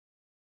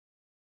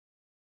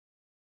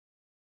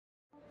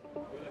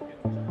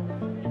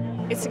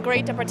It's a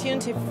great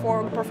opportunity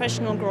for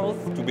professional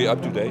growth. To be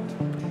up to date.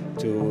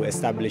 To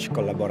establish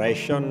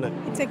collaboration.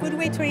 It's a good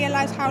way to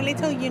realize how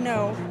little you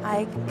know.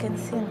 I can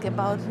think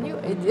about new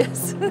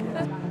ideas.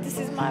 This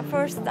is my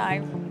first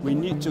time. We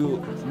need to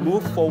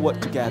move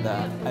forward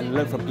together and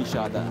learn from each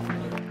other.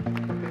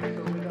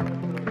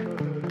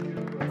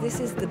 This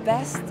is the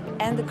best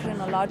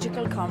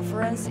endocrinological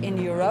conference in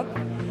Europe,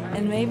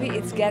 and maybe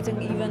it's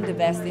getting even the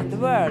best in the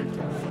world.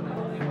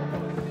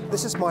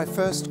 This is my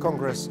first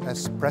Congress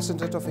as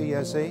President of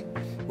EAC.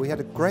 We had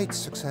a great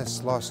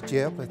success last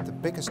year with the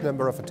biggest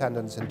number of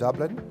attendants in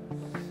Dublin.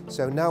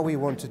 So now we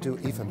want to do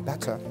even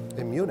better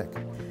in Munich.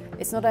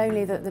 It's not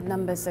only that the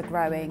numbers are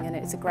growing and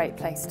it's a great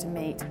place to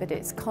meet, but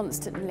it's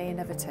constantly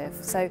innovative.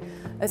 So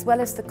as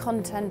well as the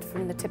content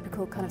from the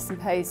typical kind of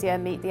symposia,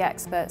 meet the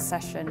experts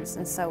sessions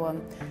and so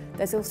on,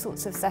 there's all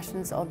sorts of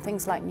sessions on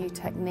things like new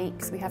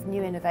techniques. We have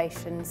new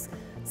innovations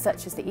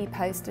such as the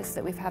e-posters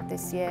that we've had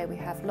this year. We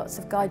have lots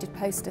of guided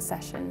poster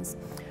sessions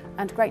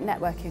and great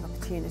networking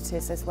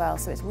opportunities as well,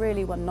 so it's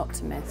really one not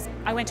to miss.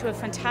 I went to a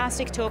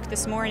fantastic talk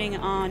this morning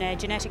on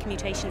genetic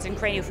mutations and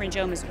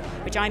craniopharyngiomas,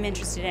 which I'm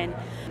interested in.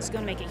 It's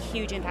going to make a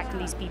huge impact on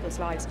these people's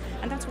lives,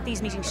 and that's what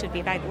these meetings should be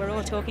about. We're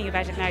all talking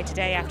about it now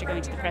today after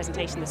going to the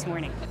presentation this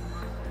morning.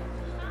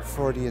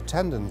 For the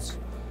attendants,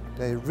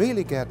 they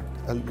really get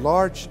a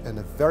large and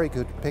a very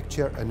good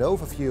picture, an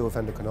overview of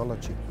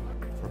endocrinology.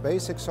 For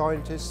basic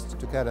scientists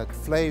to get a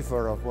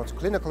flavor of what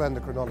clinical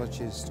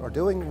endocrinologists are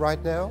doing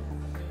right now,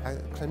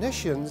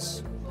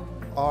 clinicians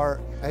are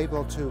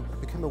able to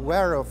become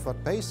aware of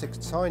what basic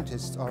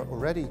scientists are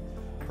already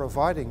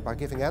providing by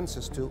giving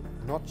answers to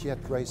not yet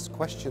raised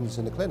questions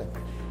in the clinic.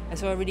 I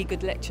saw a really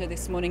good lecture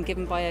this morning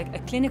given by a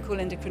clinical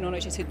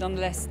endocrinologist who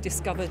nonetheless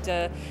discovered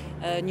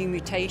new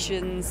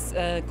mutations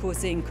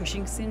causing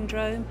Cushing's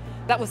syndrome.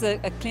 That was a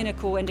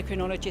clinical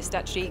endocrinologist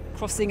actually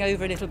crossing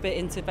over a little bit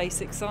into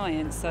basic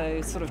science,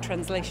 so sort of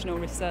translational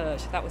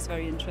research. That was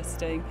very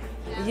interesting.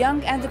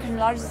 Young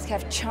endocrinologists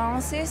have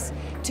chances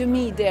to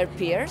meet their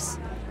peers,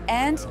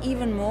 and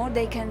even more,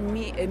 they can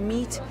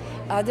meet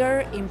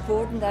other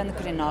important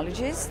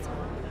endocrinologists.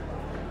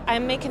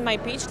 I'm making my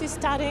PhD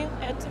study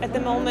at the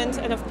moment,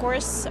 and of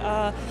course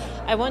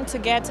I want to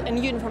get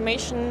new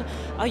information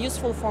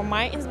useful for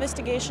my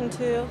investigation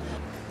too.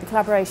 The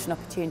collaboration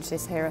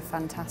opportunities here are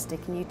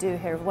fantastic, and you do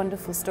hear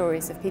wonderful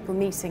stories of people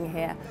meeting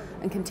here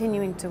and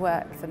continuing to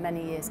work for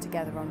many years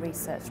together on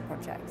research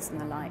projects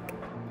and the like.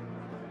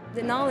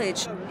 The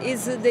knowledge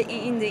is in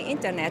the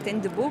internet,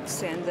 in the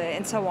books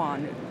and so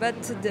on,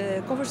 but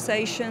the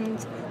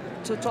conversations,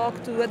 to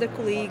talk to other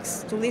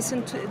colleagues, to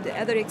listen to the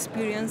other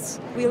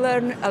experience, we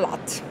learn a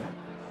lot.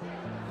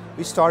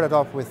 We started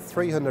off with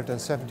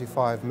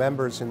 375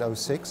 members in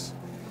 2006,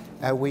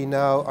 and we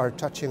now are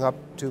touching up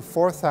to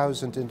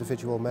 4,000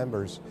 individual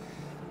members.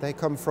 They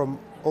come from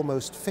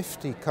almost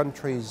 50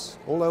 countries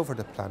all over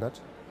the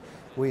planet.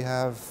 We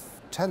have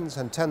tens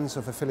and tens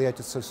of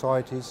affiliated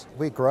societies.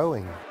 We're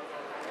growing.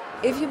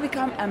 If you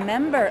become a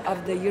member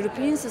of the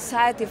European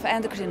Society of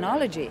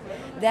Endocrinology,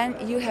 then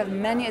you have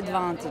many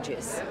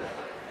advantages.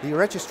 The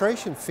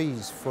registration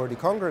fees for the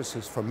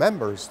congresses for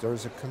members, there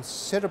is a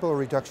considerable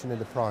reduction in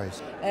the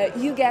price.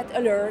 You get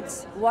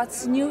alerts,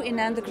 what's new in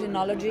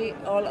endocrinology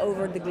all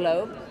over the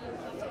globe.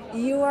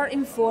 You are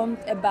informed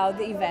about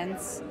the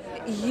events.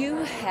 You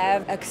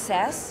have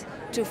access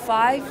to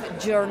 5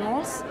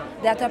 journals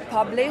that are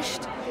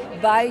published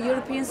by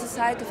European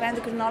Society of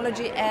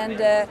Endocrinology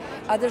and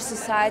other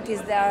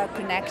societies that are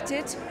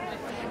connected.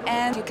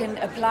 And you can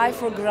apply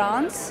for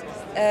grants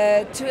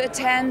to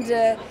attend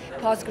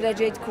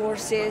postgraduate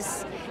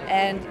courses,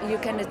 and you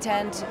can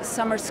attend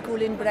summer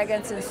school in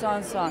Bregenz and so on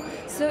and so on.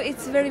 So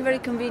it's very, very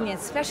convenient,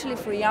 especially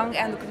for young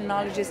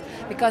endocrinologists,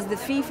 because the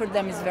fee for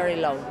them is very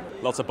low.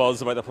 Lots of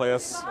buzz about the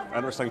place,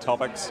 interesting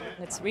topics.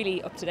 It's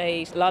really up to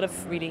date, a lot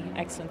of really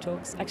excellent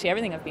talks. Actually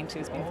everything I've been to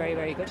has been very,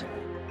 very good.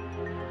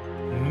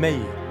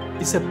 May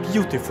is a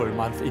beautiful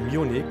month in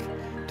Munich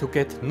to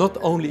get not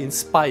only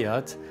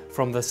inspired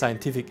from the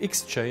scientific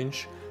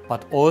exchange,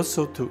 but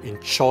also to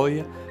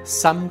enjoy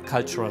some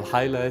cultural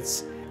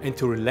highlights and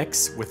to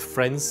relax with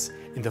friends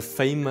in the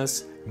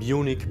famous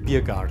Munich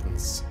beer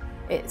gardens.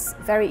 It's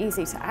very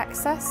easy to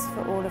access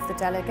for all of the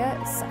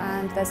delegates,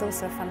 and there's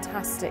also a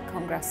fantastic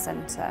Congress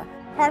Centre.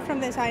 Apart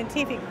from the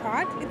scientific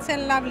part, it's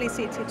a lovely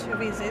city to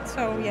visit,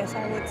 so yes,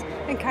 I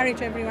would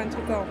encourage everyone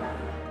to go.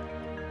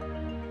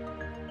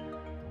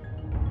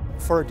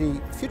 For the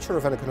future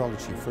of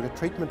endocrinology, for the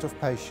treatment of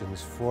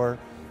patients, for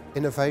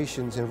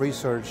innovations in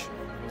research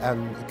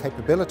and the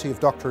capability of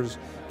doctors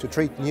to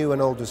treat new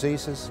and old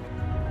diseases,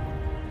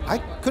 I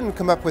couldn't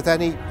come up with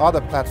any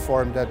other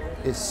platform that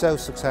is so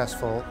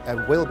successful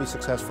and will be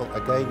successful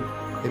again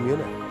in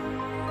Munich.